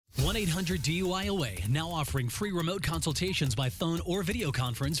1-800-DUI-AWAY, now offering free remote consultations by phone or video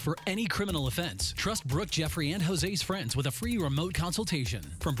conference for any criminal offense. Trust Brooke, Jeffrey, and Jose's friends with a free remote consultation.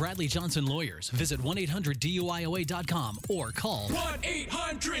 From Bradley Johnson Lawyers, visit 1-800-DUI-AWAY.com or call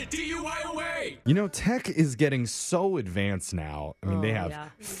 1-800-DUI-AWAY. You know, tech is getting so advanced now. I mean, they have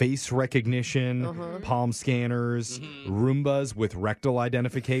face recognition, palm scanners, Roombas with rectal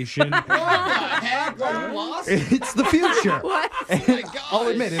identification. What the heck? I'm lost. It's the future. What? Oh my gosh. I'll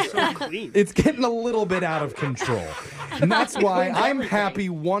admit it's getting a little bit out of control. And that's why I'm happy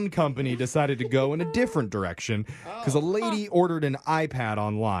one company decided to go in a different direction because a lady ordered an iPad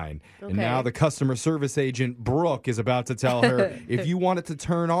online. And now the customer service agent, Brooke, is about to tell her, if you want it to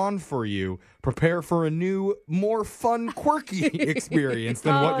turn on for you, prepare for a new, more fun, quirky experience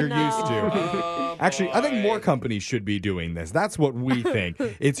than what you're used to. Oh, Actually, I think more companies should be doing this. That's what we think.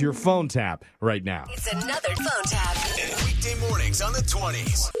 It's your phone tap right now. It's another phone tap. Weekday mornings on the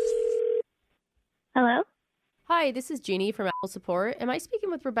 20s. Hello? Hi, this is Jeannie from Apple Support. Am I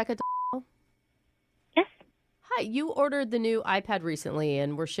speaking with Rebecca? Yes. Hi, you ordered the new iPad recently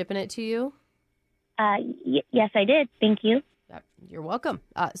and we're shipping it to you? Yes, I did. Thank you. You're welcome.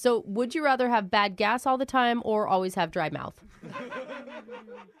 So would you rather have bad gas all the time or always have dry mouth?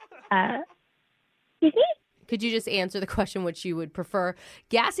 Excuse me? Could you just answer the question which you would prefer,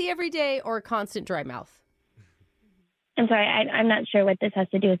 gassy every day or constant dry mouth? I'm sorry, I'm not sure what this has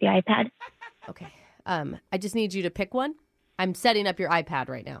to do with the iPad. Okay. I just need you to pick one. I'm setting up your iPad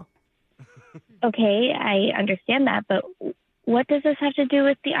right now. Okay, I understand that, but what does this have to do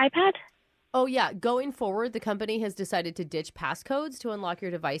with the iPad? Oh, yeah. Going forward, the company has decided to ditch passcodes to unlock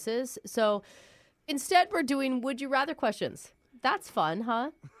your devices. So instead, we're doing would you rather questions. That's fun,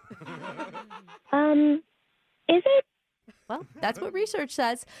 huh? Is it? Well, that's what research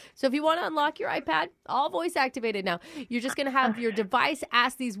says. So if you want to unlock your iPad, all voice activated now, you're just going to have your device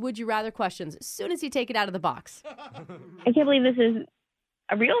ask these would you rather questions as soon as you take it out of the box. I can't believe this is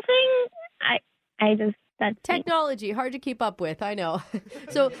a real thing. That's Technology, hard to keep up with, I know.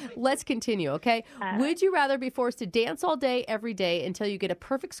 So let's continue, okay? Would you rather be forced to dance all day, every day, until you get a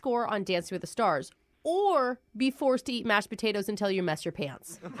perfect score on Dancing with the Stars? Or be forced to eat mashed potatoes until you mess your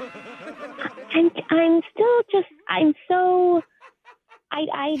pants?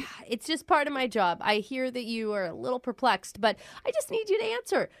 It's just part of my job. I hear that you are a little perplexed, but I just need you to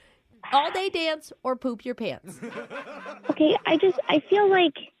answer. All day dance or poop your pants? Okay, I feel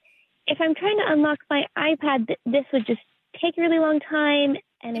like if I'm trying to unlock my iPad, this would just take a really long time.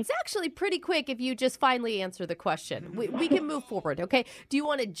 And it's actually pretty quick if you just finally answer the question. We can move forward, okay? Do you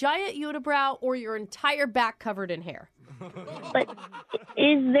want a giant unibrow or your entire back covered in hair? But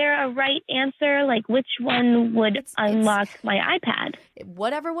is there a right answer? Like, which one would unlock my iPad?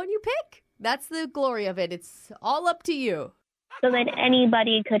 Whatever one you pick. That's the glory of it. It's all up to you. So that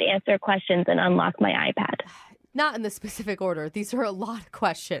anybody could answer questions and unlock my iPad. Not in the specific order. These are a lot of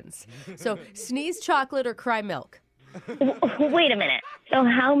questions. So, sneeze chocolate or cry milk? Wait a minute. So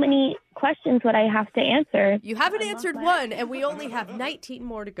how many questions would I have to answer? You haven't answered one, and we only have 19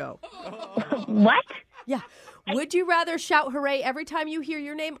 more to go. What? Yeah. Would you rather shout hooray every time you hear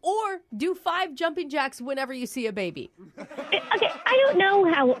your name or do 5 jumping jacks whenever you see a baby? Okay, I don't know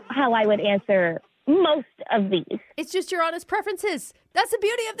how I would answer most of these. It's just your honest preferences. That's the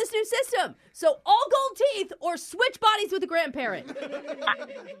beauty of this new system. So all gold teeth or switch bodies with a grandparent. I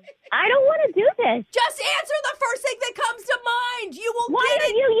don't want to do this. Just answer the first thing that comes to mind. You will Why get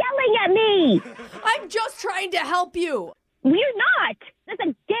it. are you yelling at me? I'm just trying to help you. We're not. It's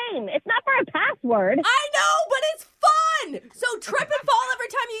a game. It's not for a password. I know, but it's fun. So trip and fall every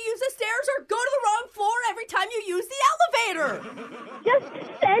time you use the stairs or go to the wrong floor every time you use the elevator. Just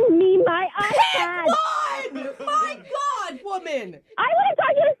send me my iPad. Pick one! My God, woman. I want to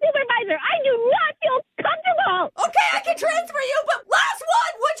talk to a supervisor. I do not feel comfortable. Okay, I can transfer you, but last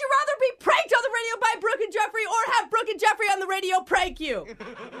one. Would you rather be pranked on the radio by Brooke and Jeffrey or have Brooke and Jeffrey on the radio prank you?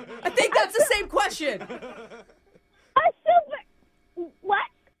 I think that's the same question. What?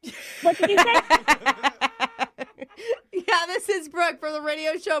 What did you say? Yeah, this is Brooke for the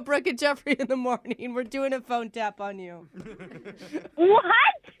radio show Brooke and Jeffrey in the Morning. We're doing a phone tap on you. What?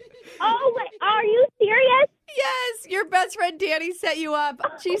 Oh, wait, are you serious? Yes, your best friend Danny set you up.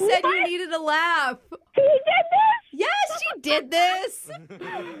 She said you needed a laugh. She did this? Yes, she did this.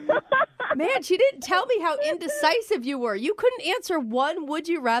 Man, she didn't tell me how indecisive you were. You couldn't answer one would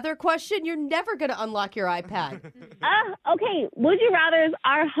you rather question. You're never going to unlock your iPad. Okay, would you rathers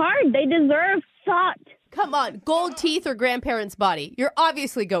are hard. They deserve thought. Come on, gold teeth or grandparents' body? You're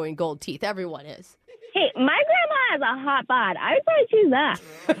obviously going gold teeth. Everyone is. Hey, my grandma has a hot bod. I would probably choose that.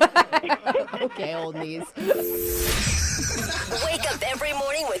 Okay, old knees. Wake up every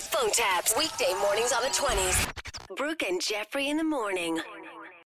morning with phone phone taps. Weekday mornings on the 20s. Brooke and Jeffrey in the morning.